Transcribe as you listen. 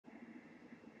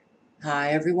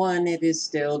Hi everyone, it is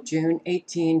still June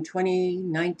 18,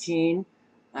 2019.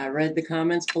 I read the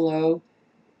comments below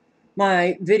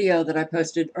my video that I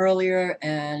posted earlier,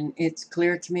 and it's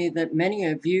clear to me that many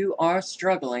of you are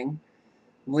struggling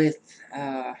with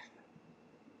the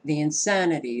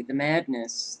insanity, the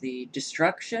madness, the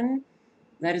destruction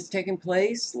that is taking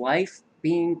place, life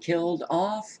being killed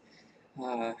off,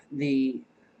 the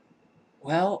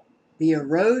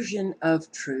erosion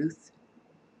of truth.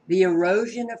 The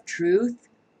erosion of truth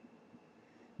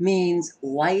means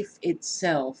life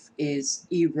itself is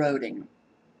eroding.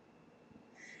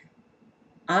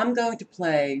 I'm going to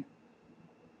play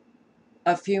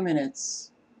a few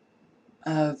minutes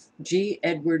of G.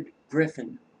 Edward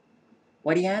Griffin.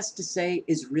 What he has to say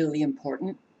is really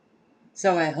important,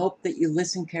 so I hope that you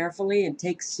listen carefully and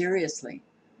take seriously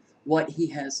what he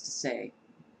has to say.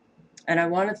 And I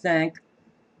want to thank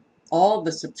all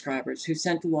the subscribers who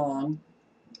sent along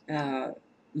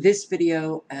this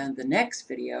video and the next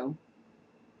video.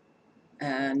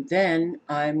 And then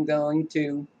I'm going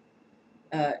to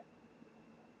they're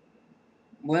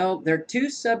two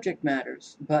subject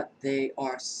matters, but they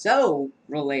are so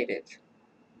related.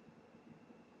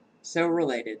 So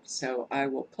related. So I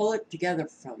will pull it together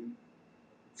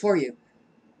for you.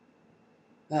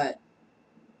 But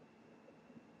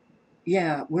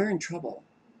yeah, we're in trouble.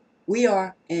 We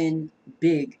are in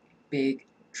big, big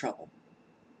trouble.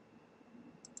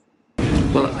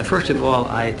 Well, first of all,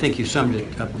 I think you summed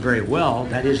it up very well.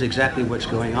 That is exactly what's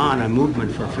going on, a movement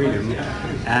for freedom.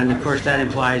 And of course, that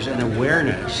implies an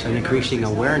awareness, an increasing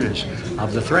awareness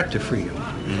of the threat to freedom.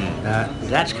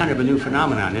 That's kind of a new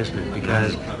phenomenon, isn't it?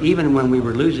 Because even when we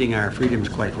were losing our freedoms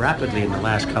quite rapidly in the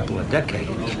last couple of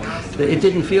decades, it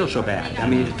didn't feel so bad. I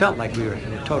mean, it felt like we were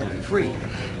totally free.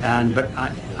 But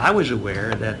I was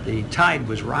aware that the tide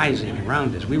was rising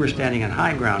around us. We were standing on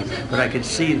high ground, but I could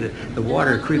see the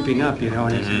water creeping up, and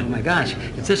I said, oh my gosh,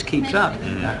 if this keeps up,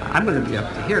 I'm going to be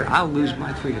up to here. I'll lose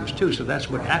my freedoms too. So that's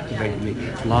what activated me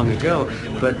long ago.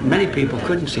 But many people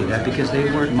couldn't see that because they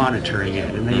weren't monitoring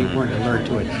it and they weren't alert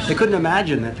to it. They couldn't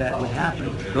imagine that would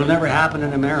happen. It'll never happen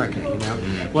in America,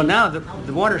 Well, now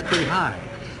the water's pretty high.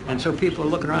 And so people are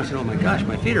looking around and saying, oh my gosh,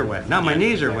 my feet are wet. Now my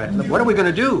knees are wet. What are we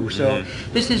going to do? So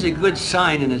this is a good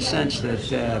sign in a sense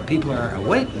that people are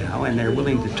awake now and they're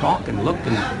willing to talk and look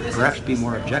and perhaps be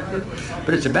more objective.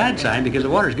 But it's a bad sign because the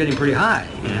water is getting pretty high.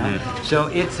 So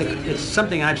it's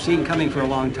something I've seen coming for a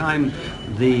long time.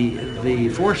 The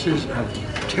forces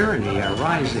of tyranny are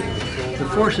rising. The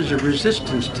forces of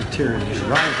resistance to tyranny are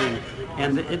rising.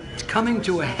 And it's coming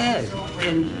to a head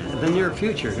in the near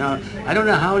future. Now, I don't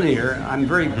know how near. I'm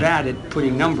very bad at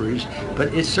putting numbers,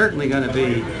 but it's certainly going to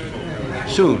be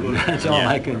soon. That's all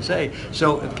I can say.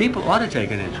 So people ought to take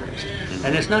an interest.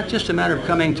 And it's not just a matter of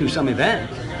coming to some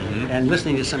event and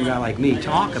listening to some guy like me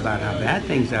talk about how bad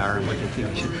things are and what they think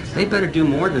we should. They better do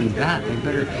more than that. They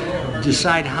better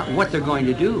decide what they're going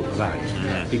to do about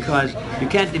it. Because you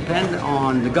can't depend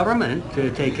on the government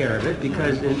to take care of it,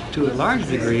 because to a large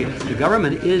degree, the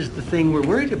government is the thing we're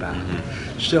worried about.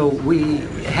 So we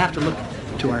have to look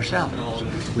to ourselves.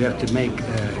 We have to make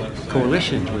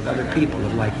coalitions with other people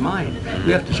of like mind.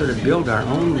 We have to sort of build our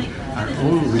own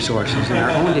resources and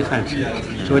our own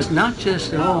defenses. So it's not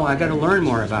just, I got to learn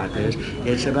more about this.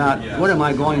 It's about what am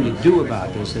I going to do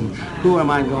about this and who am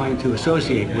I going to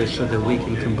associate with so that we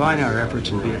can combine our efforts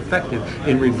and be effective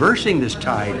in reversing this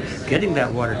tide, getting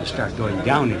that water to start going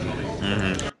down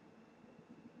again.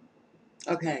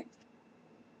 Okay.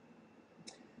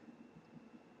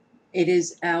 It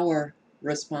is our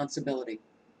responsibility.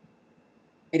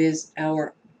 It is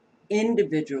our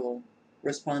individual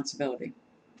responsibility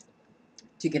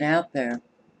to get out there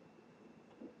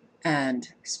and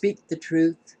speak the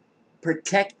truth,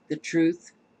 protect the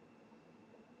truth.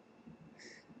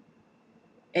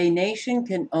 A nation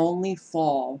can only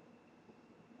fall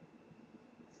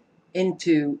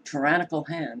into tyrannical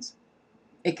hands.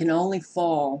 It can only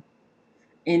fall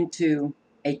into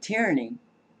a tyranny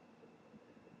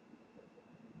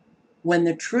when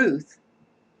the truth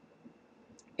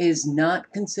is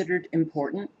not considered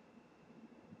important,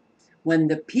 when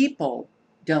the people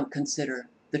don't consider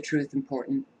the truth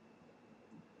important,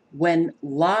 when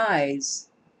lies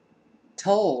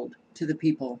told to the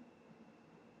people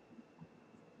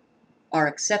are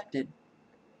accepted.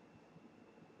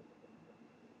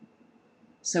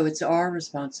 So it's our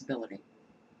responsibility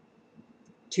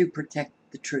to protect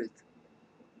the truth.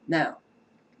 Now,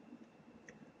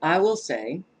 I will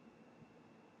say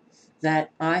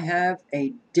that I have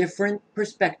a different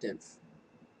perspective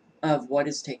of what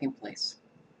is taking place.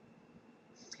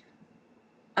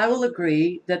 I will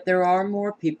agree that there are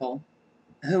more people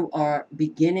who are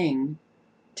beginning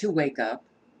to wake up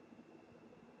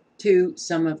to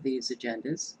some of these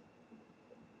agendas.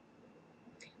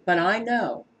 But I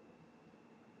know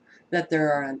that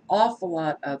there are an awful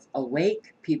lot of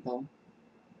awake people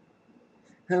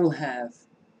who have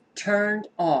turned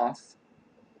off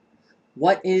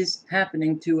what is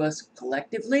happening to us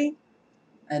collectively,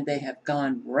 and they have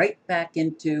gone right back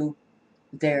into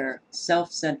their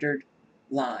self-centered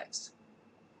lives.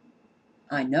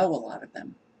 I know a lot of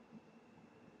them.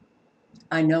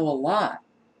 I know a lot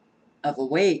of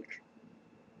awake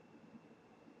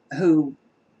who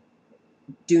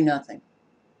do nothing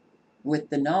with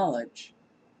the knowledge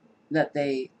that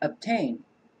they obtain.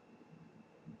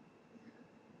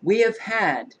 We have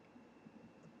had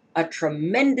a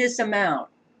tremendous amount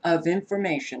of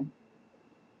information,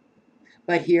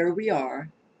 but here we are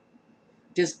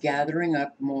just gathering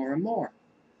up more and more.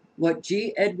 What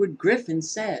G. Edward Griffin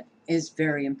said is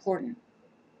very important.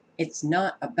 It's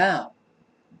not about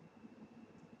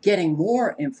getting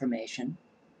more information.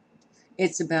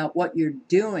 It's about what you're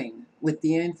doing with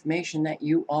the information that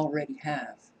you already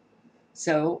have.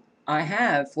 So I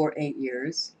have, for 8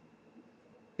 years,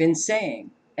 been saying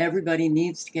everybody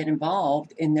needs to get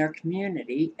involved in their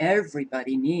community.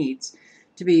 Everybody needs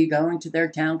to be going to their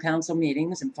town council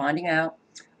meetings and finding out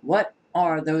what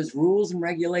are those rules and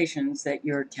regulations that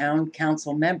your town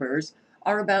council members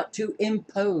are about to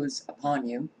impose upon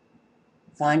you.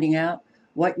 Finding out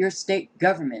what your state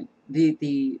government,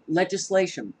 the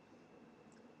legislation,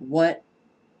 what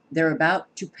they're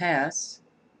about to pass,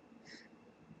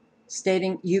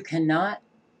 stating you cannot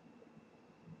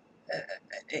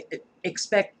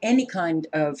expect any kind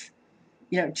of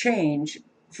change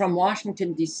from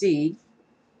Washington, D.C.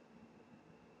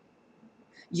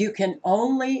 You can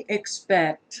only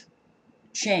expect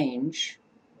change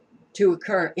to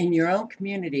occur in your own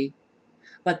community,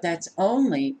 but that's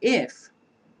only if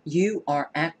you are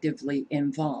actively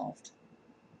involved.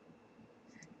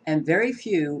 And very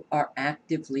few are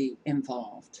actively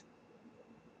involved.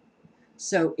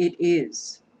 So it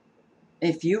is,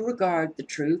 if you regard the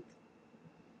truth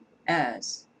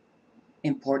as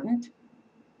important,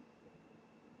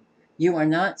 you are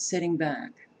not sitting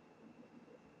back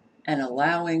and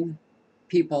allowing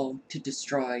people to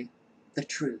destroy the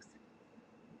truth.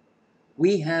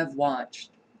 We have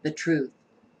watched the truth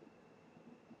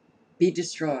be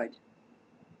destroyed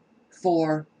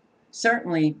for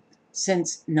certainly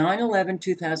since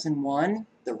 9/11/2001,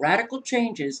 the radical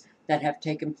changes that have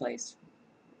taken place.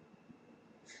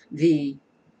 The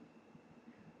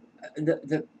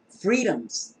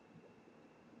freedoms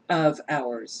of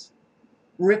ours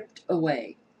ripped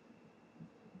away.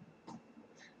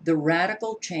 The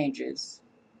radical changes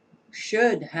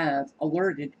should have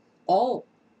alerted all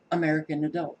American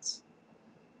adults.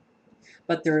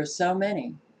 But there are so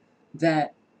many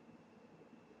that,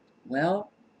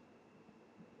 well,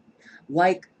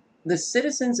 like the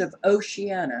citizens of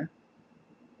Oceania,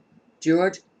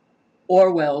 George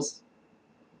Orwell's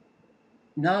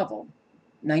novel,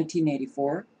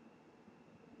 1984,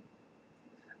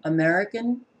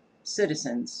 American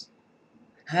citizens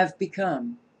have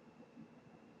become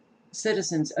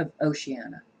citizens of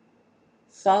Oceania,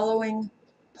 following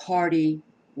party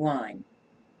line.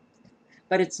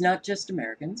 But it's not just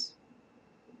Americans.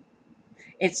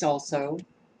 It's also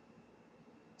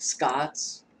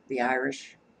Scots, the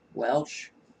Irish, Welsh,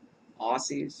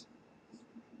 Aussies,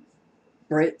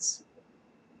 Brits.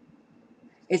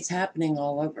 It's happening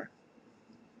all over.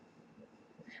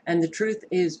 And the truth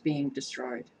is being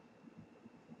destroyed.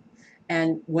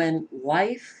 And when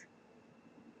life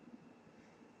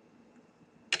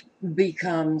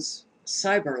becomes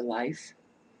cyber life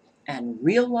and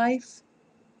real life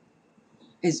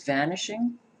is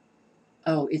vanishing,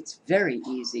 oh, it's very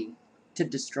easy to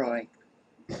destroy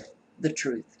the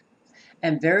truth.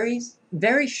 And very,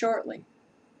 very shortly,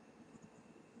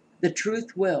 the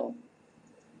truth will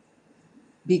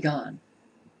be gone.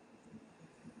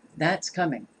 That's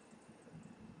coming.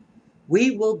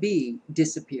 We will be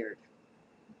disappeared.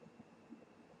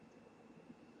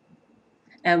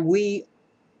 And we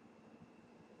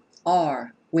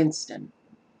are Winston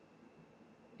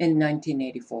in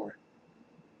 1984.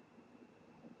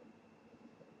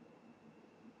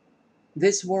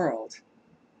 This world,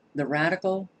 the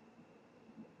radical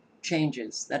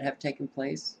changes that have taken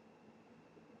place,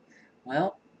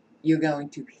 well, you're going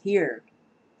to hear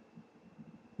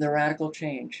the radical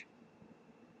change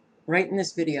right in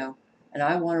this video. And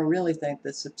I want to really thank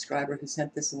the subscriber who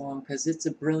sent this along, because it's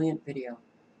a brilliant video.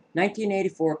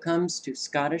 1984 comes to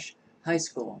Scottish High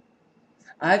School.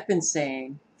 I've been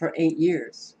saying for 8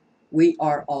 years, we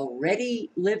are already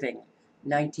living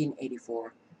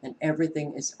 1984, and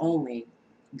everything is only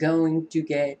going to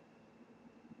get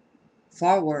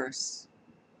far worse.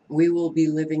 We will be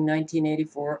living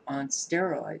 1984 on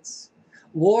steroids.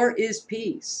 War is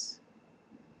peace.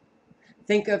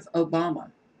 Think of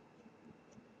Obama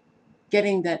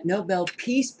getting that Nobel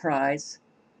Peace Prize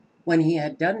when he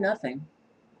had done nothing.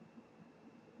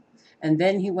 And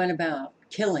then he went about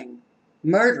killing,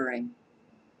 murdering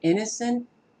innocent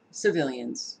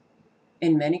civilians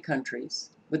in many countries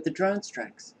with the drone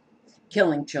strikes,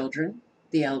 killing children,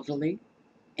 the elderly,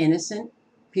 innocent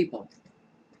people.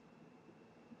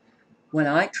 When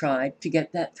I tried to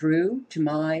get that through to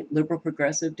my liberal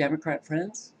progressive Democrat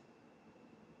friends,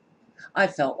 I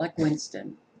felt like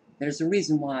Winston. There's a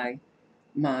reason why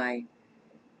my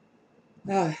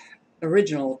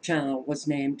original channel was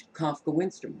named Kafka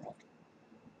Winston World.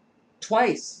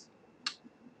 Twice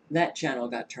that channel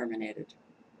got terminated.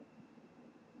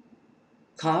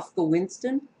 Kafka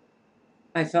Winston,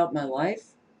 I felt my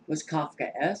life was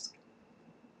Kafkaesque.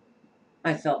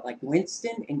 I felt like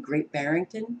Winston in Great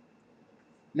Barrington,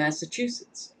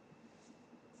 Massachusetts.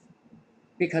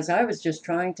 Because I was just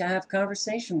trying to have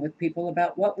conversation with people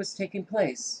about what was taking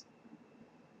place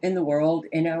in the world,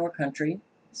 in our country,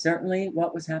 certainly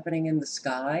what was happening in the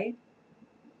sky.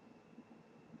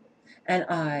 And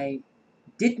I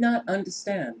did not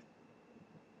understand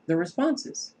the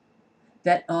responses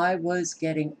that I was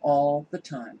getting all the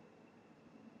time.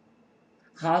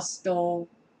 Hostile,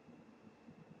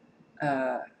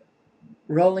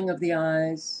 rolling of the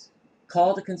eyes,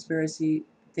 call to conspiracy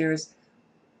theorists.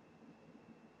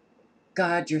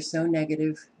 God, you're so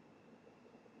negative.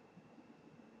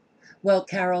 Well,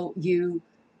 Carol, you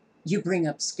bring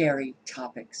up scary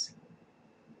topics.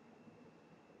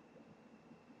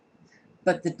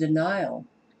 But the denial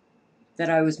that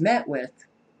I was met with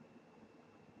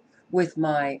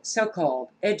my so-called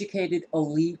educated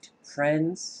elite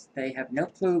friends, they have no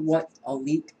clue what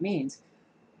elite means,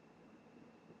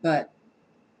 but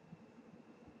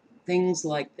things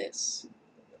like this.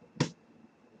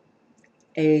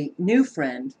 A new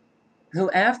friend who,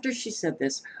 after she said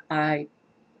this, I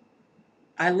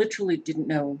literally didn't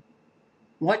know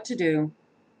what to do,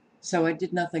 so I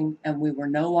did nothing, and we were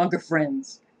no longer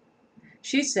friends.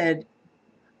 She said,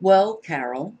 well,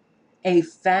 Carol, a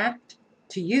fact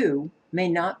to you may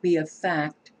not be a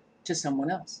fact to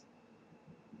someone else.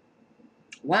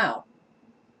 Wow.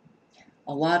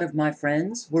 A lot of my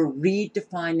friends were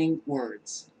redefining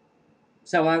words.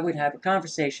 So I would have a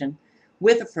conversation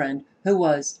with a friend who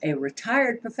was a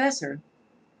retired professor,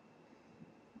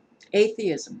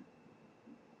 atheism.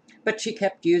 But she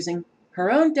kept using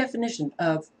her own definition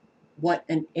of what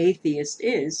an atheist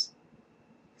is.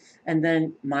 And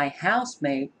then my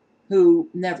housemate, who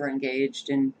never engaged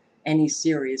in any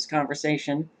serious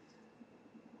conversation,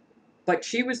 but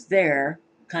she was there,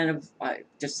 kind of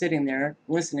just sitting there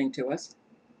listening to us.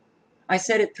 I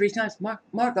said it 3 times,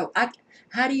 Margot,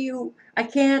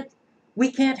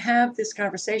 we can't have this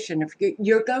conversation if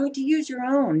you're going to use your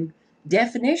own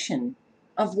definition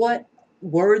of what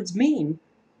words mean.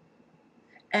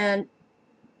 And,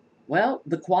 well,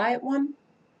 the quiet one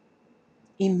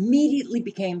immediately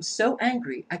became so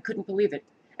angry, I couldn't believe it,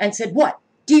 and said, what,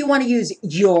 do you want to use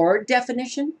your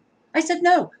definition? I said,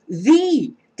 no,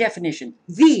 the definition,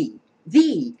 the,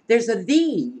 there's a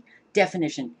the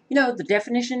definition. You know, the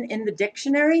definition in the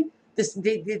dictionary,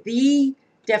 the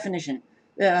definition.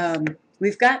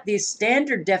 We've got these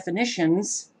standard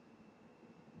definitions,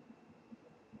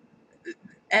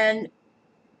 and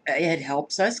it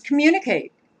helps us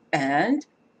communicate. And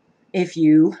if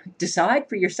you decide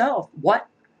for yourself what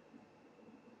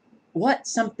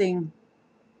something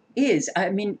is, I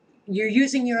mean, you're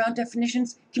using your own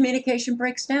definitions, communication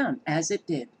breaks down, as it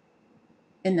did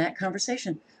in that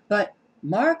conversation. But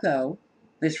Margot,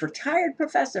 this retired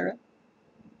professor,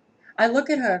 I look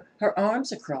at her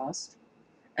arms across,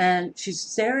 and she's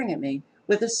staring at me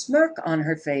with a smirk on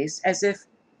her face as if,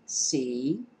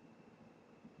 see,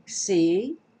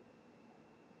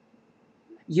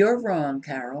 you're wrong,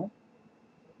 Carol.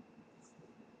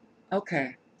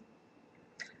 Okay.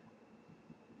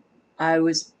 I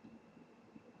was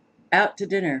out to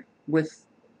dinner with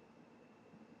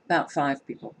about 5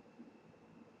 people.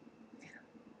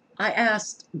 I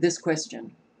asked this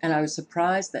question, and I was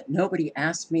surprised that nobody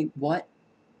asked me what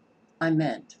I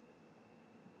meant.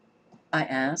 I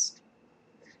asked,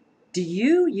 do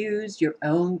you use your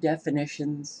own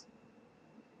definitions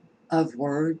of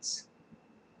words?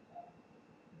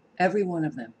 Every one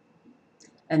of them.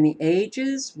 And the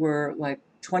ages were like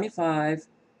 25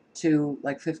 to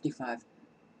like 55.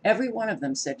 Every one of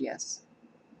them said yes.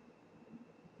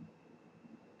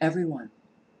 Every one.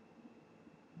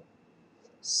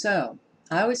 So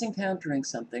I was encountering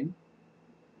something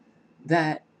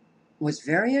that was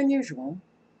very unusual.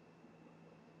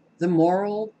 The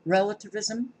moral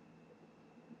relativism,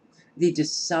 the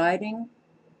deciding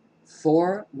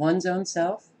for one's own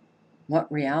self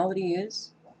what reality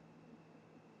is.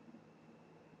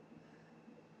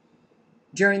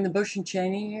 During the Bush and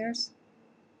Cheney years,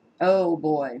 oh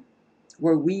boy,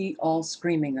 were we all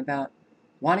screaming about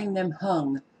wanting them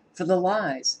hung for the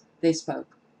lies they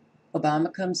spoke.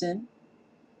 Obama comes in,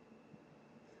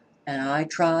 and I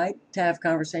tried to have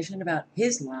conversation about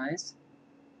his lies,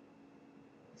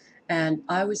 and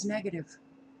I was negative.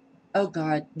 Oh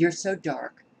God, you're so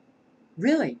dark.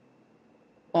 Really?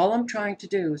 All I'm trying to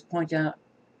do is point out,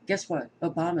 guess what?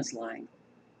 Obama's lying.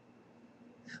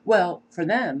 Well, for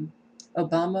them,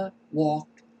 Obama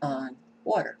walked on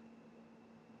water.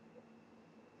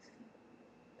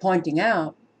 Pointing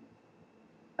out,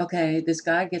 okay, this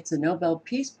guy gets a Nobel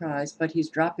Peace Prize, but he's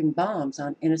dropping bombs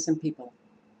on innocent people.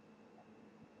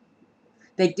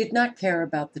 They did not care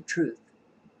about the truth.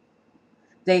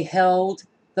 They held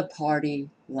the party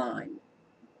line.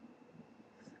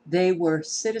 They were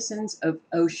citizens of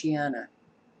Oceania.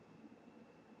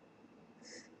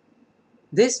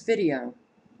 This video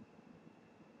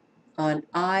on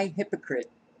I, Hypocrite,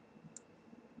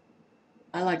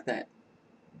 I like that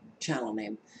channel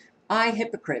name. I,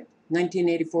 Hypocrite,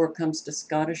 1984 comes to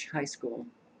Scottish high school.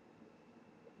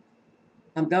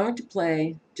 I'm going to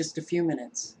play just a few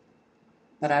minutes,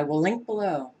 but I will link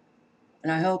below,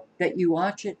 and I hope that you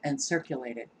watch it and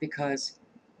circulate it, because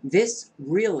this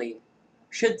really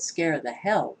should scare the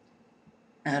hell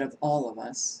out of all of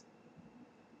us.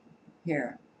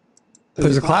 Here.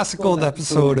 There's a classical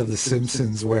episode of The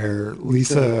Simpsons where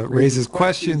Lisa raises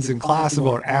questions in class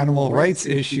about animal rights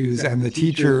issues, and the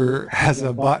teacher has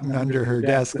a button under her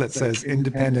desk that says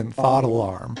independent thought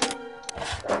alarm.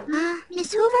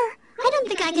 Miss Hoover, I don't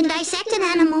think I can dissect an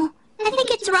animal. I think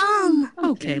it's wrong.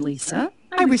 Okay, Lisa.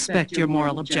 I respect your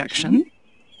moral objection.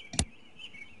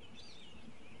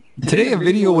 Today a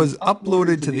video was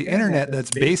uploaded to the internet that's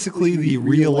basically the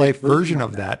real-life version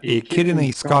of that. A kid in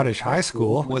a Scottish high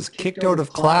school was kicked out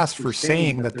of class for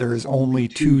saying that there is only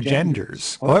two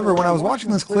genders. However, when I was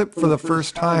watching this clip for the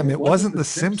first time, it wasn't The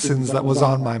Simpsons that was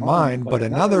on my mind, but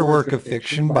another work of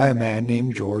fiction by a man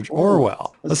named George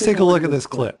Orwell. Let's take a look at this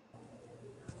clip.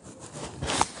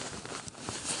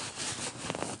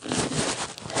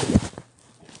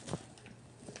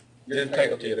 You're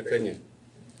entitled to your opinion.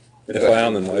 If I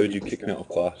am, then why would you kick me out of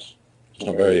class? It's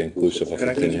not very inclusive of Can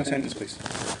I finish my opinion. sentence, please?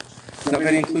 It's not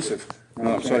very inclusive.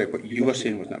 No, I'm sorry, what you were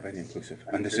saying was not very inclusive,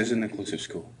 and this is an inclusive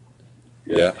school.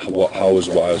 Yeah, how was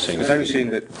what I was saying? Because I was saying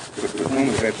that what's wrong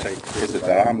with the website is that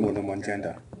there are more than one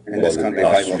gender in Well, this country.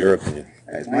 that's by law. your opinion.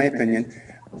 That is my opinion,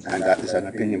 and that is an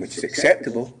opinion which is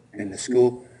acceptable in the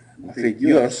school. I'm afraid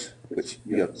yours, which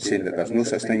you're saying that there's no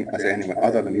such thing as anyone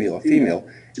other than male or female,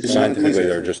 is not Scientifically,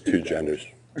 there are inclusive. just two genders.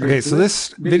 Okay, so this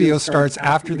video starts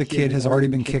after the kid has already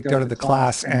been kicked out of the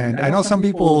class, and I know some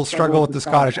people struggle with the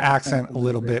Scottish accent a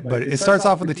little bit, but it starts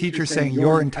off with the teacher saying,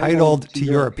 "You're entitled to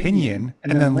your opinion,"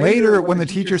 and then later when the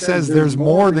teacher says there's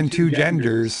more than two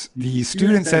genders, the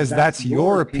student says that's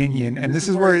your opinion, and this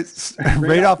is where it's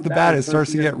right off the bat it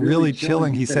starts to get really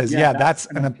chilling. He says, yeah, that's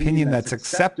an opinion that's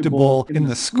acceptable in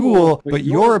the school, but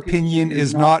your opinion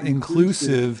is not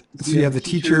inclusive. So you have the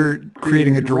teacher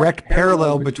creating a direct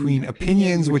parallel between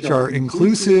opinions which are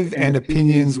inclusive and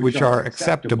opinions which are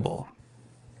acceptable.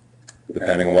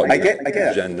 Depending on what I get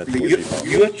gender it. But you have.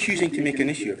 you're choosing to make an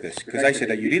issue of this, because I said,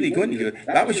 are you really going to do it?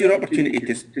 That was your opportunity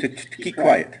to keep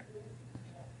quiet.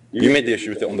 You made the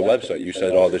issue with it on the website. You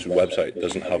said, oh, this website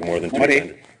doesn't have more than two Murray,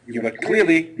 genders. you were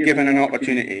clearly given an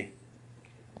opportunity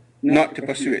not to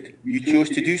pursue it. You chose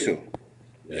to do so.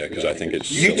 Yeah, because I think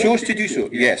it's You silly. chose to do so.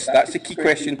 Yes, that's the key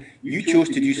question. You chose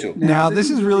to do so. Now, this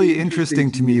is really interesting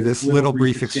to me, this little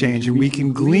brief exchange, and we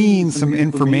can glean some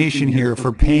information here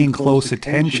for paying close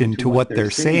attention to what they're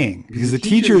saying. Because the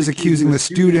teacher is accusing the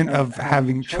student of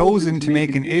having chosen to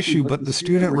make an issue, but the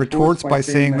student retorts by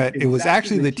saying that it was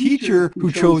actually the teacher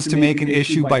who chose to make an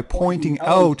issue by pointing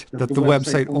out that the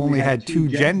website only had two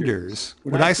genders.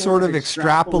 What I sort of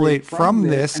extrapolate from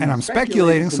this, and I'm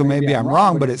speculating, so maybe I'm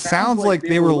wrong, but it sounds like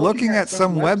they were looking at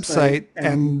some website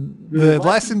and the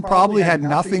lesson probably had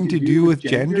nothing to do with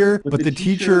gender, but the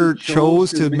teacher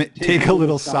chose to take a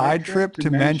little side trip to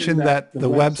mention that the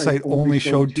website only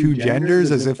showed two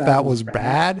genders as if that was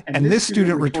bad. And this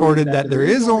student retorted that there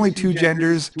is only two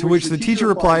genders, to which the teacher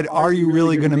replied, "Are you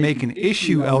really going to make an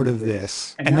issue out of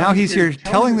this?" And now he's here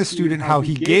telling the student how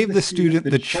he gave the student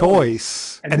the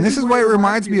choice. And this is why it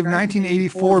reminds me of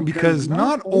 1984, because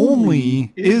not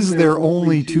only is there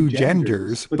only two genders,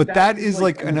 genders, but that is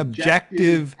like an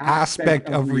objective aspect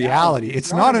of reality.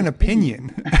 It's not an opinion.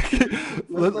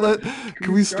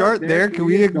 Can we start there? Can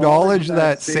we acknowledge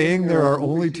that saying there are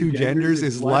only two genders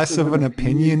is less of an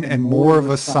opinion and more of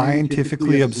a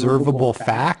scientifically observable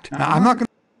fact? Now, I'm not going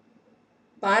to...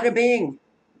 Bada bing.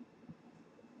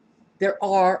 There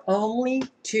are only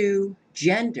two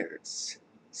genders.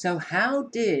 So how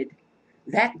did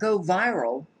that go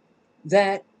viral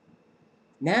that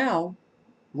now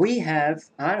we have,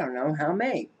 I don't know how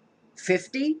many,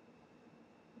 50?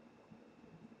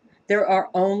 There are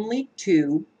only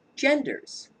two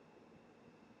genders.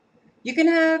 You can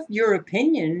have your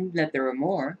opinion that there are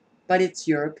more, but it's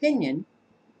your opinion.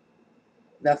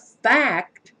 The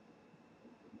fact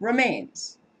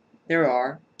remains. There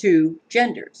are two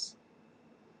genders.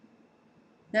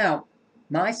 Now,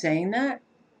 my saying that,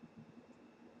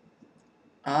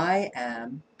 I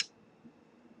am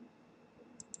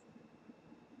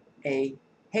a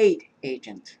hate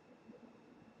agent.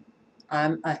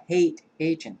 I'm a hate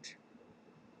agent.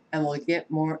 And we'll get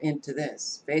more into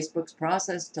this. Facebook's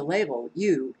process to label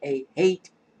you a hate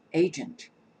agent.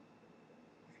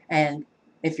 And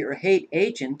if you're a hate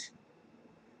agent,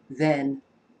 then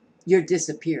you're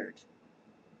disappeared.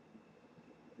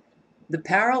 The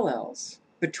parallels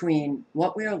between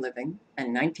what we are living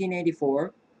and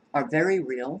 1984 are very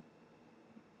real,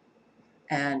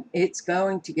 and it's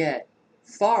going to get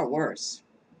far worse.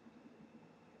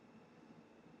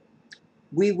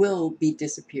 We will be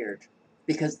disappeared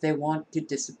because they want to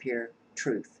disappear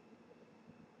truth.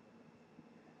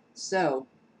 So,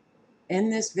 in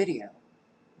this video,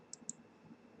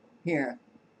 here,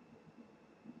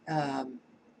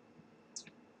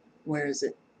 where is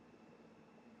it?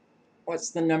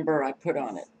 What's the number I put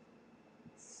on it?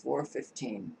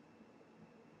 415.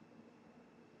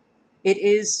 It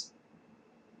is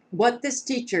what this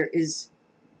teacher is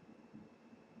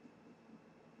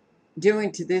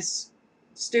doing to this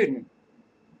student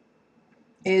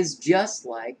is just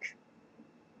like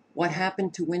what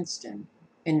happened to Winston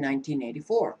in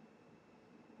 1984.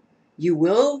 You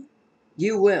will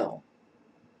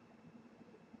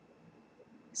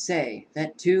say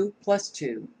that 2 plus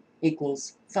 2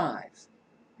 equals 5.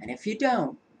 And if you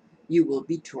don't, you will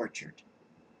be tortured.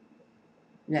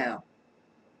 Now,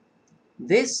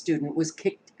 this student was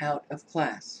kicked out of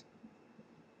class.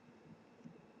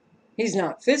 He's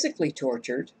not physically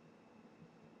tortured,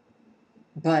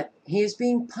 but he is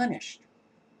being punished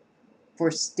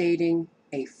for stating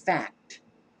a fact.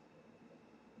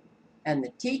 And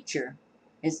the teacher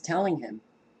is telling him,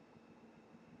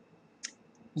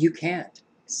 you can't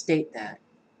state that.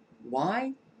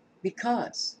 Why?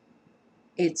 Because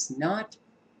it's not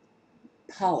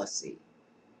policy.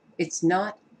 It's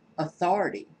not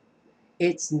authority.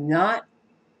 It's not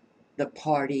the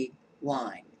party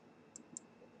line.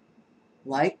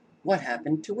 Like what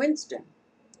happened to Winston.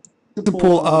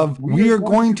 Principle of we are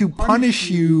going to punish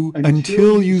you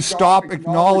until you stop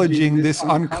acknowledging this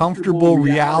uncomfortable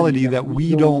reality that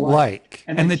we don't like.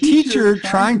 And the teacher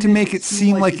trying to make it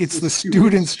seem like it's the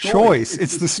student's choice.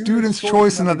 It's the student's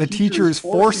choice and that the teacher is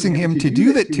forcing him to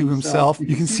do that to himself.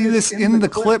 You can see this in the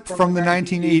clip from the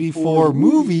 1984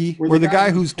 movie where the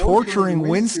guy who's torturing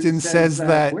Winston says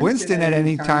that Winston at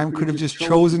any time could have just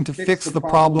chosen to fix the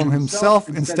problem himself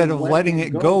instead of letting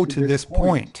it go to this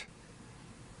point.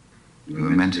 You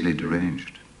are mentally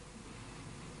deranged.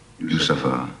 You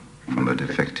suffer from a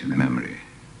defective memory.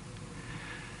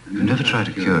 You never try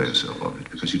to cure yourself of it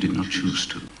because you did not choose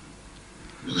to.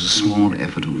 It was a small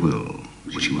effort of will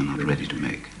which you were not ready to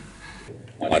make.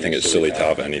 I think it's silly to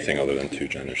have anything other than two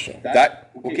genders. So.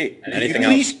 Okay. Anything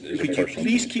else is a Could you personal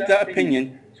please opinion. keep that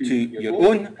opinion to your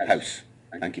own house?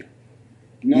 Thank you.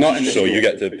 Not in the So school. you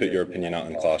get to put your opinion out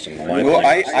in class, and my No,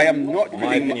 opinion, I am not my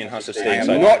putting, opinion has to I stay am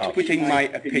inside my not house. putting my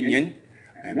opinion.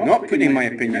 I am not putting my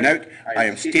opinion out. I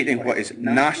am stating what is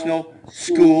national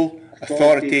school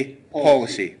authority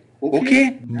policy.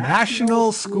 Okay?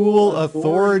 National School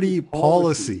Authority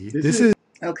Policy. This is...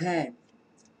 Okay.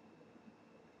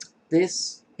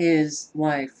 This is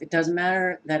life. It doesn't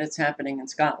matter that it's happening in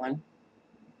Scotland.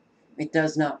 It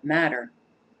does not matter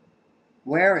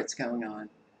where it's going on,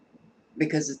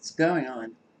 because it's going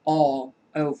on all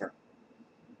over.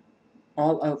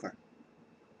 All over.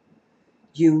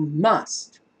 You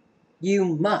must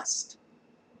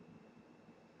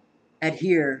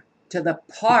adhere to the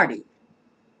party,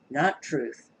 not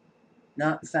truth,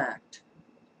 not fact.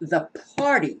 The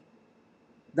party,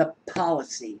 the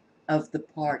policy of the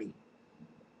party.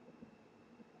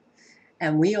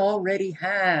 And we already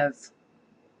have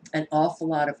an awful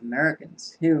lot of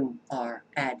Americans who are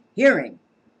adhering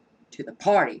to the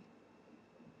party.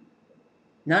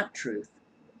 not truth,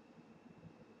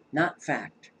 not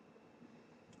fact.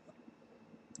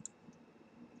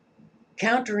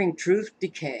 Countering truth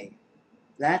decay.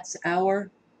 That's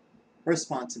our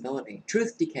responsibility.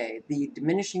 Truth decay, the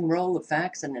diminishing role of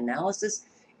facts and analysis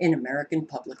in American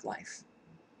public life.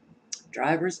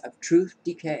 Drivers of truth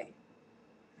decay.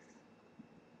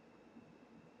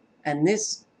 And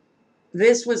this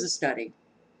was a study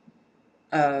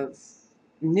of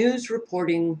news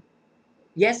reporting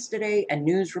yesterday and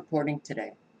news reporting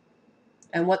today.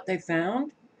 And what they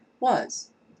found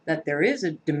was that there is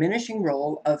a diminishing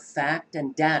role of fact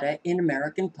and data in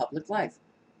American public life.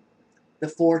 The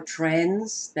 4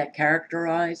 trends that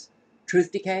characterize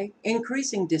truth decay: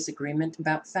 increasing disagreement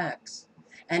about facts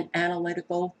and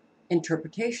analytical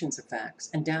interpretations of facts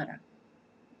and data.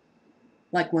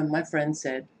 Like when my friend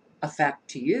said, a fact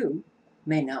to you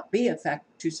may not be a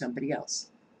fact to somebody else.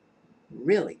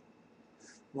 Really,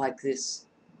 like this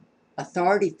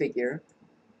authority figure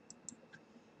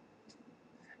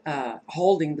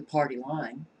holding the party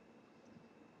line.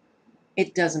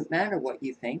 It doesn't matter what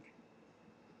you think.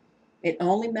 It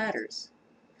only matters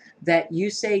that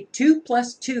you say 2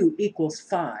 + 2 =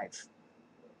 5.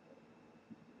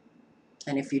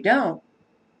 And if you don't,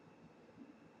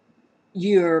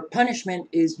 your punishment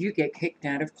is you get kicked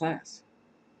out of class.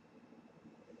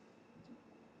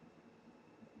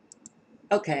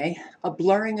 Okay, a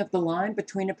blurring of the line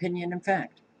between opinion and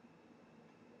fact.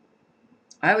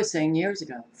 I was saying years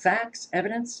ago, facts,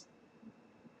 evidence,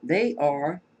 they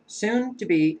are soon to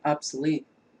be obsolete.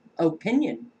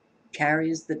 Opinion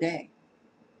carries the day.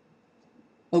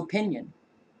 Opinion.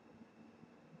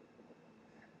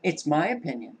 It's my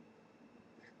opinion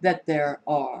that there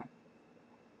are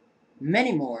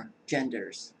many more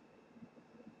genders.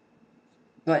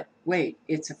 But wait,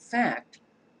 it's a fact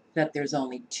that there's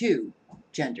only 2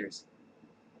 genders.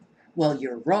 Well,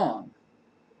 you're wrong.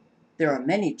 There are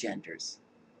many genders.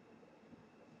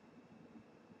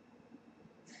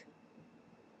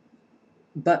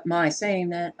 But my saying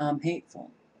that, I'm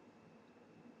hateful.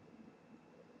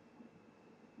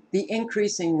 The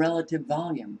increasing relative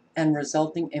volume and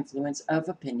resulting influence of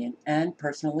opinion and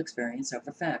personal experience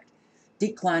over fact.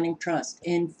 Declining trust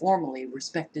in formally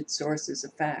respected sources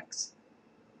of facts.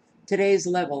 Today's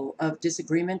level of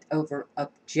disagreement over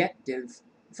objective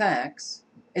facts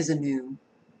is a new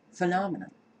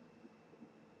phenomenon.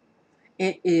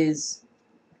 It is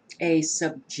a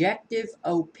subjective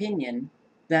opinion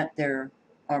that there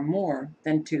are more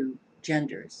than 2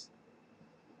 genders.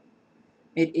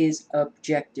 It is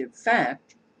objective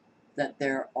fact that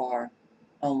there are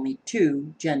only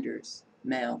 2 genders,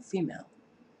 male, female.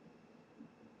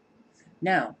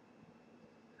 Now,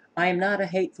 I am not a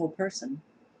hateful person,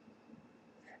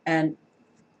 and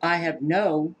I have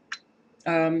no,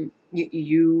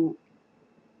 you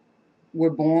were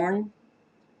born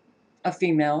a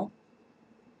female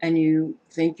and you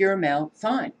think you're a male,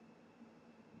 fine.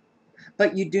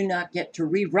 But you do not get to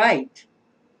rewrite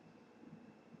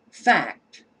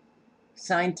fact,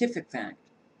 scientific fact.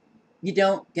 You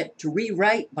don't get to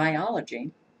rewrite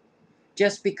biology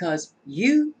just because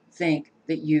you think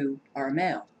that you are a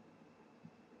male.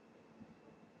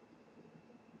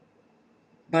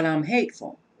 But I'm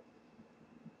hateful.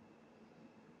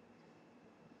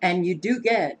 And you do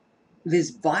get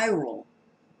this viral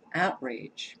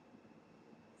outrage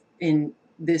in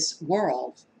this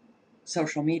world,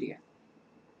 social media.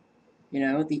 You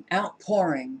know, the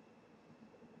outpouring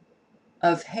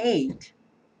of hate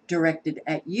directed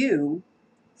at you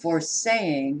for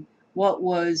saying what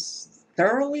was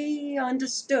thoroughly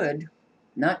understood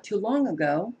not too long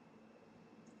ago.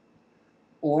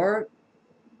 Or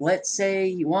let's say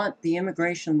you want the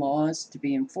immigration laws to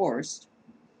be enforced.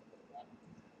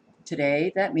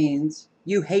 Today, that means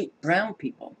you hate brown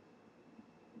people.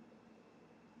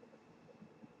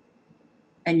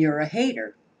 And you're a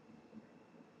hater.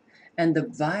 And the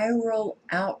viral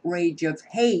outrage of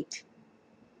hate,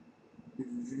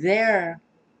 they're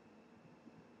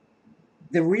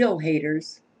the real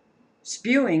haters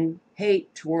spewing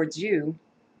hate towards you,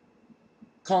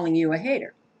 calling you a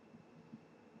hater.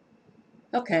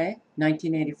 Okay,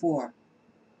 1984.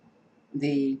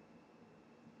 The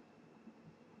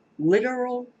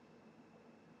literal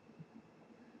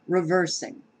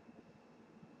reversing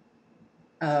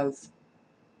of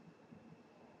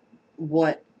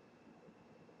what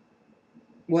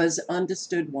was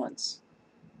understood once.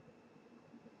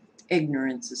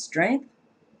 Ignorance is strength,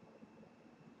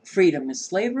 freedom is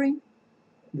slavery,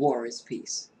 war is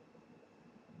peace.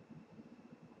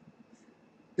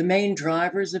 The main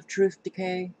drivers of truth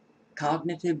decay,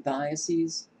 cognitive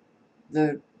biases,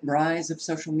 the rise of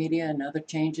social media and other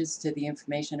changes to the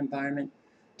information environment,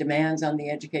 demands on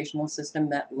the educational system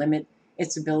that limit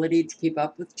its ability to keep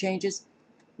up with changes?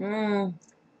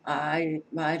 I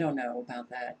don't know about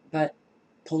that. But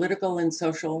political and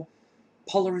social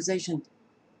polarization,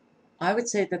 I would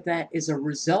say that that is a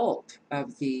result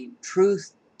of the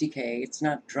truth decay. It's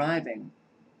not driving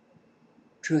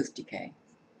truth decay.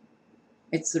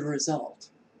 It's the result.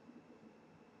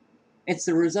 It's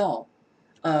the result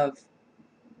of,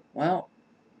 well,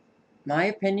 my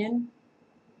opinion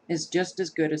is just as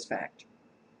good as fact.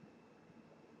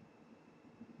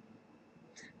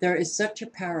 There is such a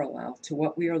parallel to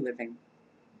what we are living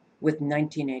with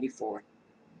 1984.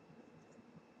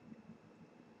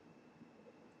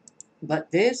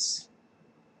 But this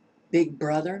Big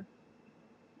Brother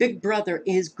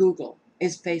is Google,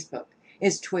 is Facebook,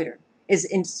 is Twitter, is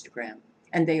Instagram,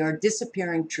 and they are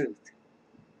disappearing truth.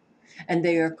 And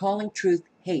they are calling truth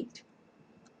hate.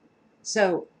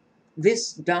 So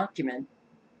this document,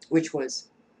 which was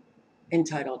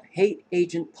entitled Hate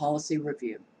Agent Policy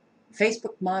Review,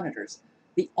 Facebook monitors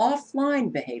the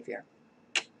offline behavior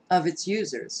of its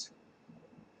users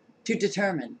to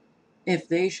determine if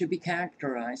they should be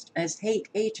characterized as hate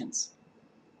agents.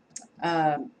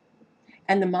 And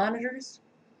the monitors,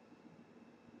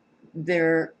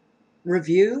 their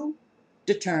review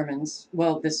determines,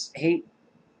 well, this hate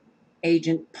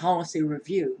agent policy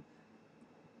review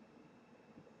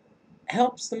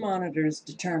helps the monitors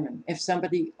determine if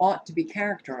somebody ought to be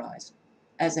characterized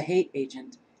as a hate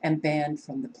agent and banned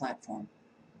from the platform.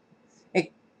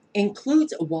 It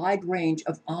includes a wide range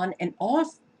of on and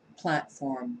off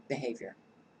platform behavior.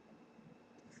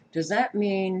 Does that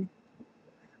mean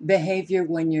behavior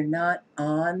when you're not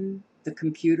on the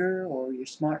computer or your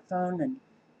smartphone? And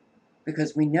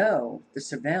because we know the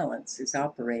surveillance is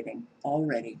operating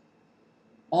already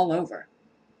all over.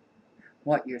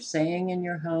 What you're saying in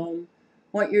your home,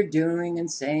 what you're doing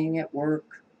and saying at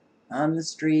work, on the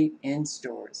street, in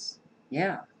stores.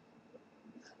 Yeah.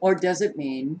 Or does it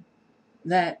mean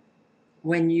that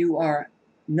when you are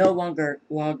no longer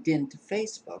logged into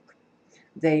Facebook,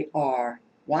 they are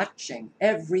watching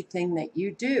everything that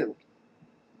you do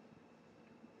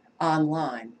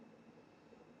online,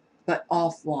 but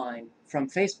offline from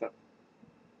Facebook?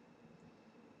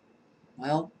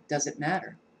 Well, does it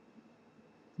matter?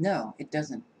 No, it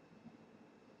doesn't.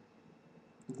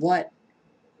 What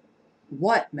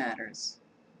matters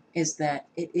is that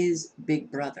it is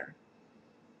Big Brother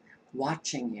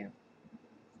watching you.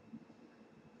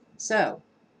 So,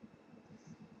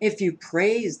 if you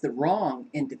praise the wrong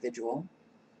individual,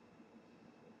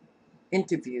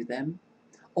 interview them,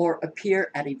 or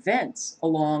appear at events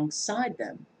alongside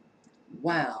them,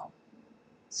 wow.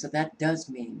 So that does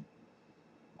mean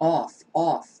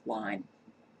offline.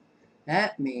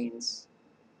 That means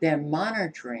they're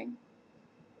monitoring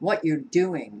what you're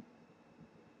doing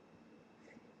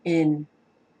in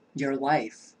your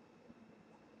life.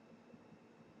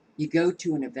 You go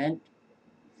to an event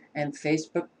and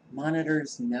Facebook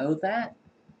monitors know that?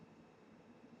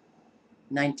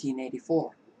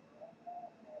 1984.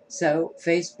 So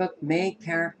Facebook may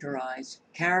characterize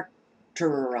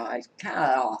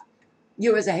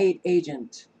you as a hate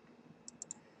agent.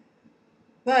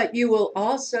 But you will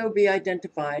also be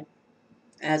identified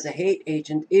as a hate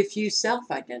agent if you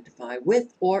self-identify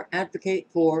with or advocate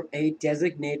for a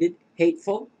designated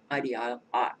hateful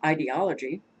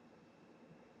ideology.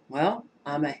 Well,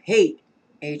 I'm a hate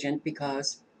agent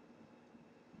because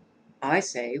I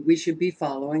say we should be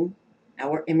following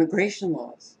our immigration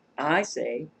laws. I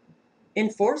say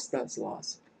enforce those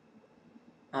laws.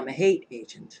 I'm a hate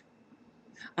agent.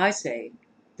 I say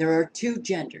there are two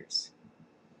genders.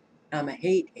 I'm a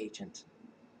hate agent.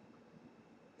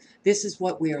 This is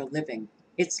what we are living.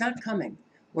 It's not coming.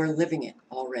 We're living it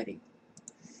already.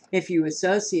 If you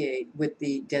associate with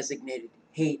the designated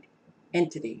hate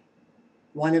entity,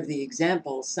 one of the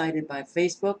examples cited by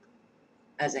Facebook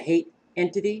as a hate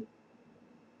entity,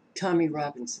 Tommy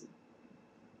Robinson.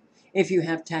 If you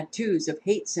have tattoos of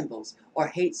hate symbols or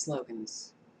hate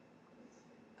slogans,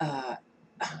 a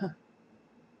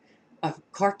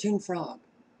cartoon frog,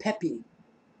 Peppy,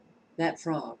 that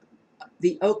frog,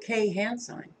 the OK hand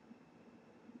sign.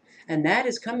 And that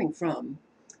is coming from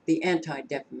the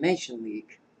Anti-Defamation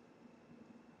League.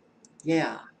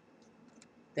 Yeah,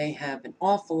 they have an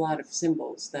awful lot of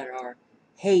symbols that are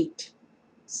hate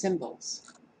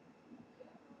symbols.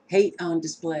 Hate on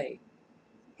display.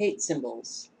 Hate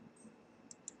symbols.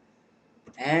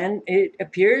 And it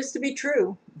appears to be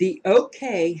true. The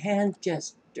OK hand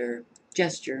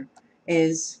gesture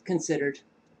is considered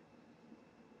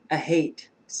a hate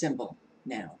symbol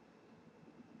now.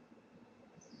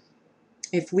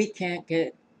 If we can't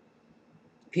get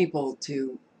people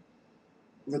to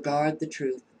regard the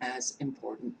truth as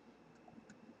important.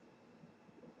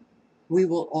 We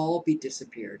will all be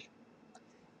disappeared.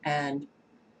 And,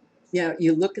 you know,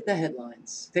 you look at the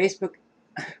headlines. Facebook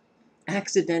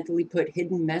accidentally put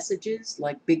hidden messages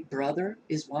like Big Brother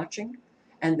is watching,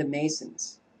 and the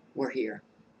Masons were here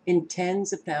in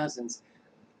tens of thousands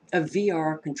of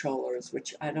VR controllers,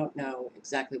 which I don't know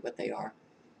exactly what they are,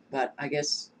 but I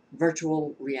guess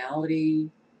virtual reality.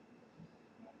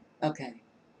 Okay.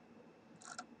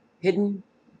 Hidden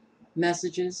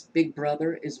messages, Big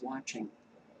Brother is watching.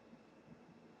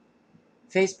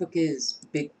 Facebook is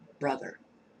Big Brother.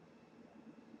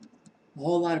 A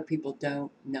whole lot of people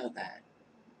don't know that.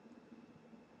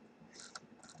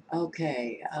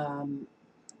 Okay,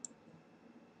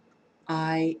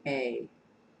 IA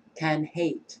can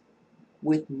hate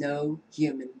with no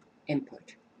human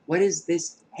input. What is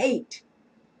this hate?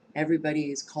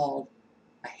 Everybody is called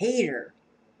a hater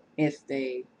if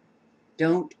they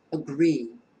don't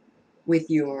agree with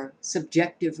your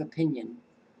subjective opinion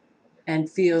and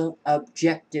feel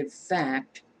objective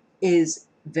fact is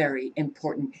very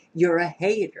important. You're a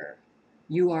hater.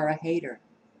 You are a hater.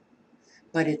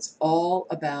 But it's all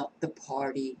about the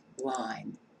party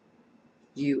line.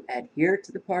 You adhere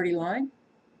to the party line,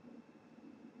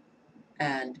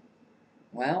 and,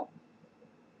 well,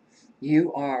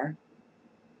 you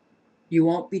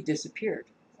won't be disappeared.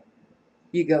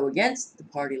 You go against the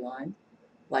party line,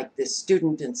 like this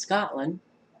student in Scotland,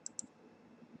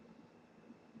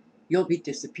 you'll be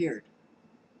disappeared.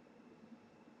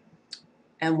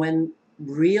 And when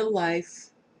real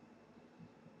life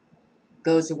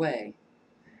goes away,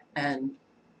 and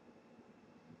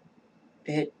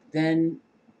it then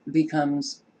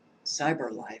becomes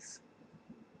cyber life,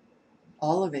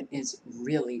 all of it is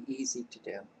really easy to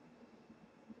do.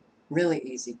 Really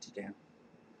easy to do.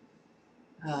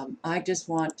 I just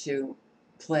want to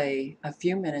play a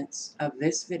few minutes of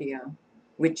this video,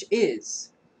 which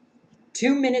is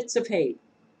 2 Minutes of Hate,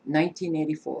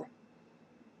 1984.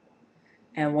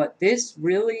 And what this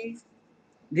really,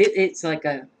 it's like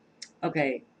a,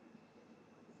 okay,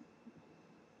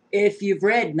 if you've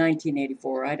read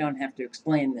 1984, I don't have to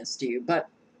explain this to you, but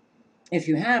if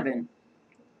you haven't,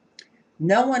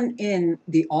 no one in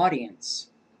the audience,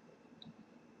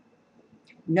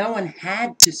 no one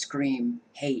had to scream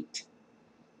hate,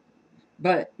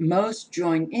 but most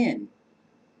join in.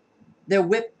 They're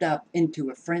whipped up into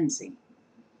a frenzy.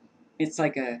 It's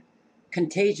like a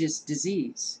contagious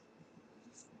disease.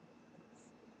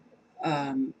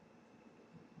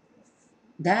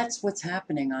 That's what's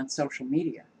happening on social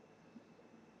media.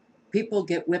 People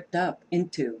get whipped up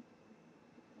into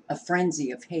a frenzy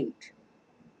of hate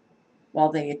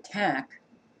while they attack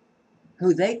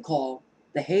who they call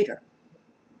the hater.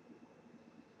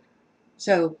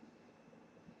 So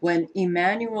when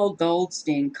Emmanuel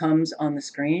Goldstein comes on the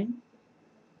screen,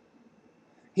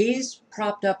 he's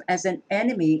propped up as an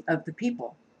enemy of the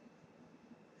people.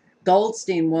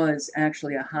 Goldstein was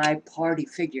actually a high party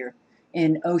figure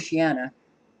in Oceania,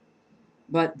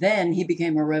 but then he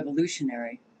became a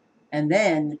revolutionary, and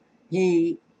then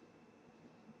he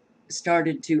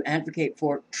started to advocate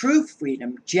for true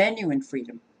freedom, genuine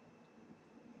freedom.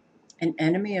 An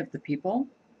enemy of the people?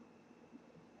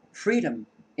 Freedom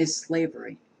is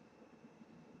slavery,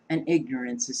 and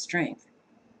ignorance is strength.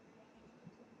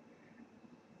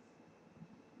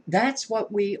 That's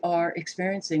what we are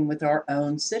experiencing with our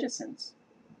own citizens.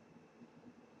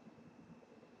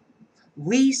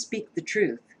 We speak the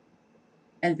truth,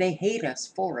 and they hate us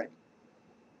for it.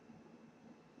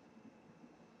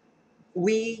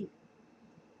 We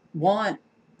want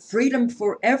freedom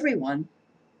for everyone,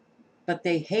 but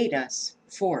they hate us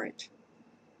for it.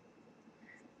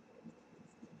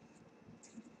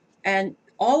 And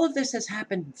all of this has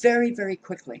happened very, very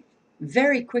quickly.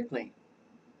 Very quickly.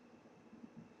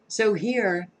 So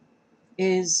here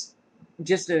is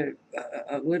just a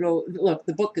little, look,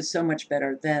 the book is so much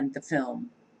better than the film.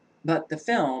 But the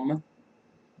film,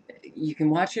 you can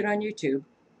watch it on YouTube.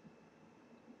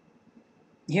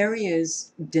 Here he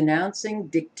is denouncing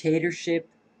dictatorship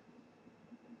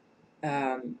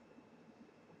and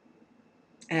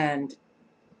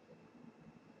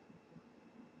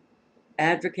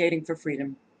advocating for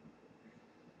freedom.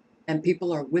 And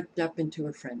people are whipped up into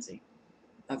a frenzy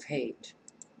of hate.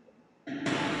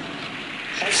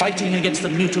 Fighting against the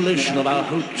mutilation of our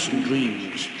hopes and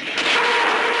dreams.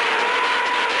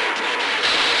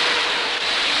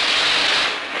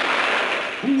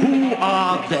 Who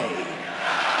are they?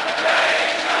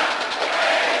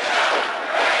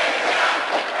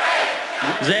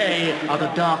 They are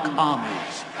the dark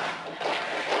armies.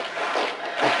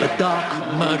 The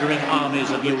dark, murdering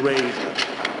armies of Eurasia.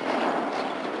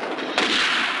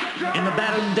 in the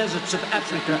barren deserts of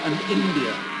Africa and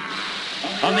India,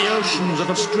 on the oceans of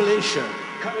Australasia,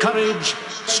 courage,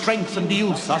 strength, and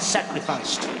youth are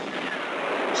sacrificed.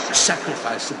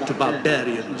 Sacrificed to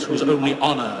barbarians whose only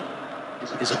honor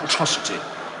is atrocity.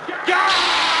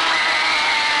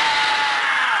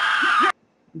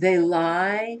 They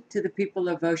lie to the people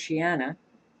of Oceania.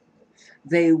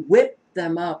 They whip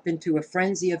them up into a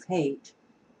frenzy of hate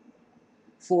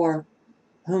for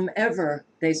whomever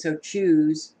they so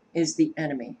choose is the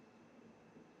enemy.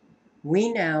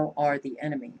 We now are the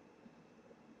enemy.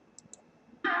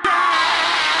 But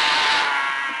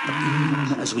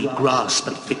even as we grasp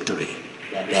at victory,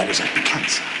 there is a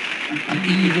cancer, an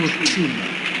evil tumor,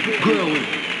 growing,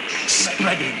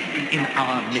 spreading in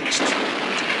our midst.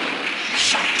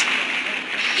 Shout!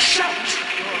 Shout!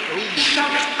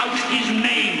 Shout out his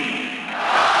name!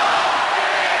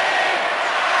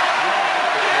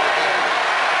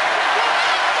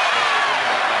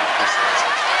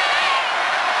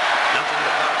 Nothing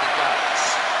the party does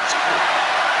is good.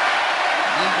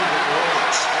 Even the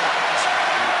world stands.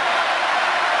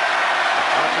 The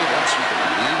party wants you to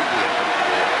believe the end of the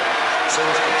war, so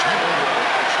as to channel your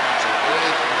actions away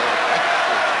from their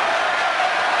rightful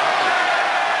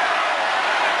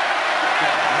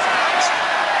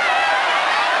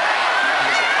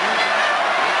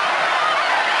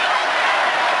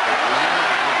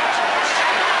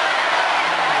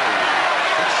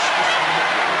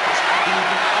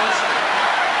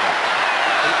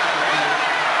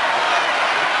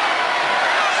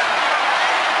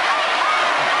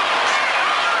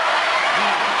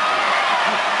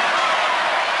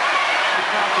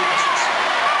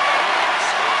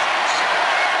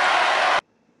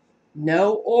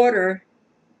No order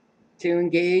to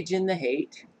engage in the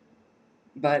hate,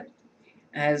 but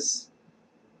as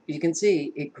you can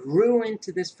see, it grew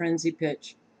into this frenzy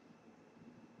pitch.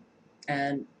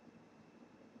 And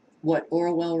what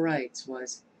Orwell writes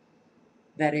was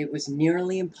that it was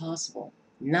nearly impossible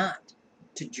not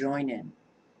to join in.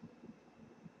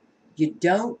 You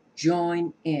don't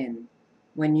join in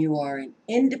when you are an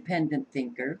independent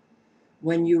thinker,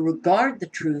 when you regard the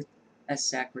truth as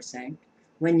sacrosanct,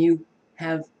 when you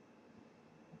have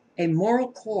a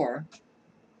moral core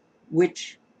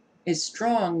which is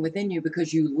strong within you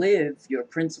because you live your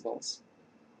principles.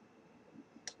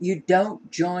 You don't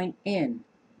join in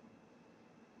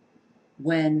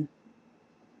when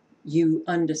you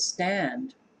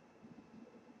understand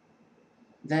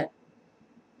that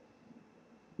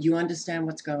you understand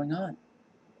what's going on.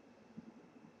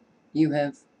 You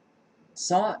have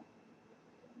sought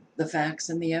the facts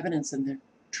and the evidence and the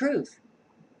truth.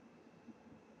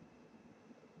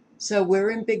 So we're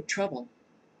in big trouble.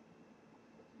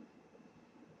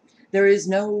 There is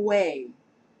no way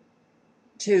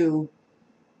to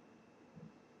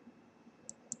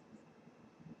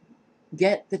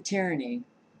get the tyranny,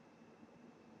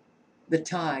 the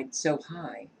tide so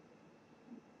high,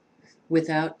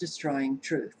 without destroying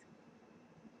truth.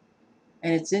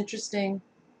 And it's interesting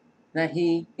that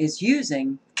he is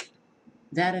using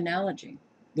that analogy,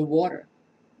 the water.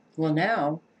 Well,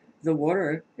 now the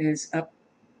water is up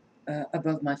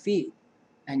above my feet,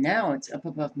 and now it's up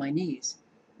above my knees,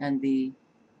 and the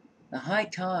high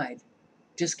tide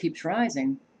just keeps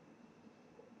rising.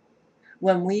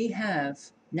 When we have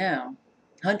now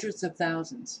hundreds of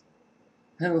thousands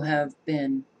who have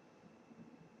been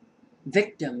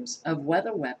victims of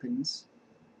weather weapons,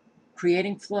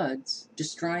 creating floods,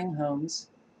 destroying homes,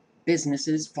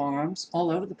 businesses, farms, all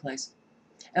over the place.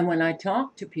 And when I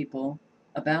talk to people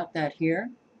about that here,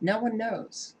 no one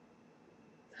knows.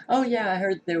 Oh yeah, I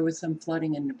heard there was some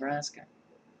flooding in Nebraska.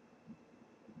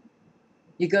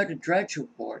 You go to Drudge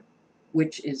Report,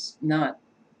 which is not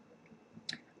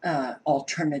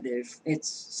alternative, it's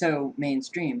so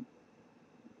mainstream.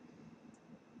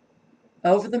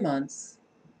 Over the months,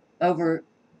 over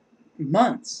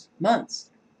months,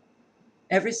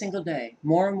 every single day,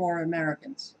 more and more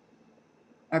Americans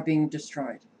are being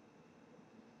destroyed.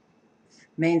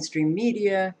 Mainstream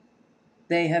media,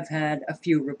 they have had a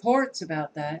few reports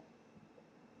about that,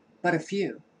 but a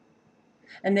few.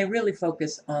 And they really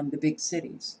focus on the big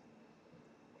cities.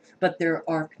 But there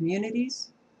are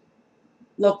communities.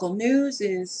 Local news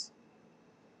is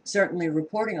certainly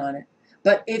reporting on it.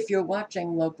 But if you're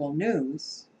watching local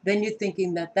news, then you're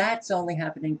thinking that that's only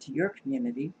happening to your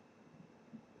community,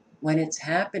 when it's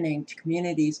happening to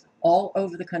communities all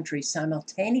over the country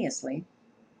simultaneously.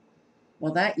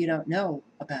 Well, that you don't know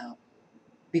about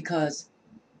because,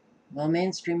 well,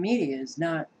 mainstream media is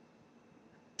not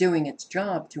doing its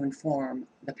job to inform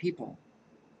the people.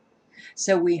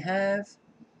 So we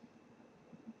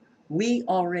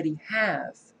already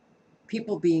have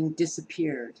people being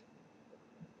disappeared.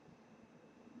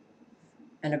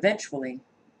 And eventually,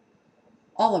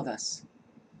 all of us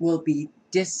will be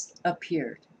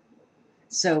disappeared.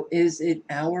 So is it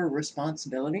our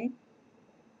responsibility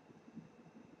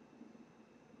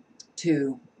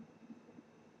to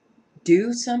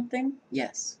do something?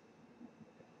 Yes.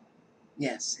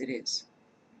 Yes, it is.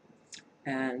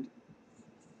 And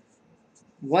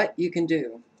what you can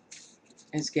do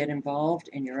is get involved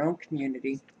in your own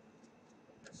community.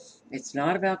 It's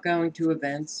not about going to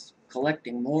events,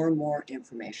 collecting more and more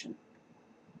information.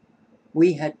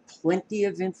 We had plenty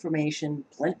of information,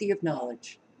 plenty of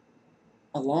knowledge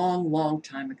a long, long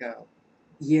time ago,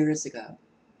 years ago.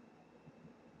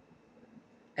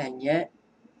 And yet,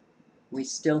 we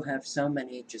still have so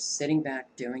many just sitting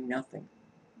back doing nothing.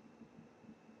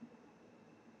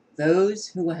 Those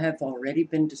who have already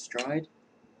been destroyed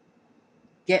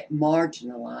get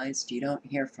marginalized. You don't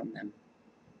hear from them.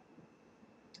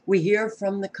 We hear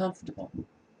from the comfortable,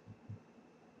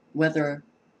 whether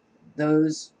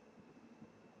those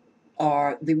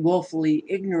are the woefully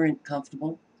ignorant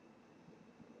comfortable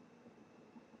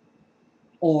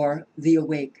or the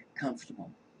awake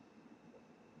comfortable.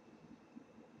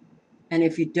 And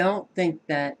if you don't think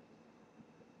that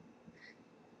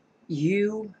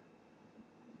you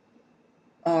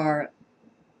are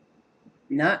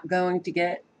not going to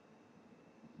get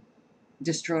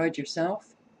destroyed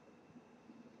yourself,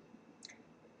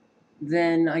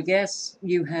 then I guess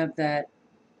you have that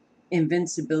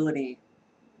invincibility.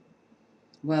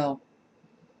 Well,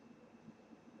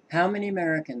 how many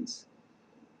Americans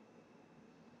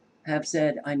have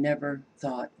said, I never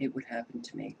thought it would happen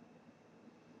to me?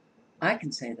 I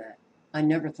can say that. I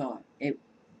never thought it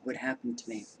would happen to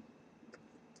me.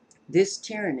 This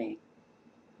tyranny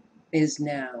is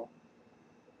now.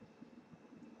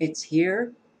 It's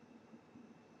here,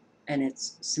 and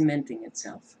it's cementing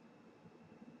itself.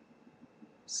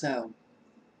 So,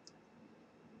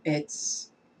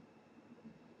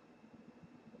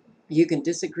 you can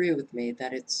disagree with me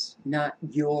that it's not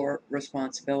your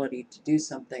responsibility to do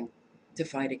something to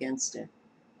fight against it.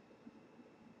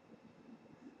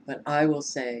 But I will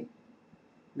say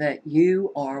that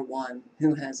you are one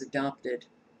who has adopted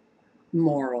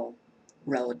moral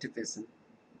relativism.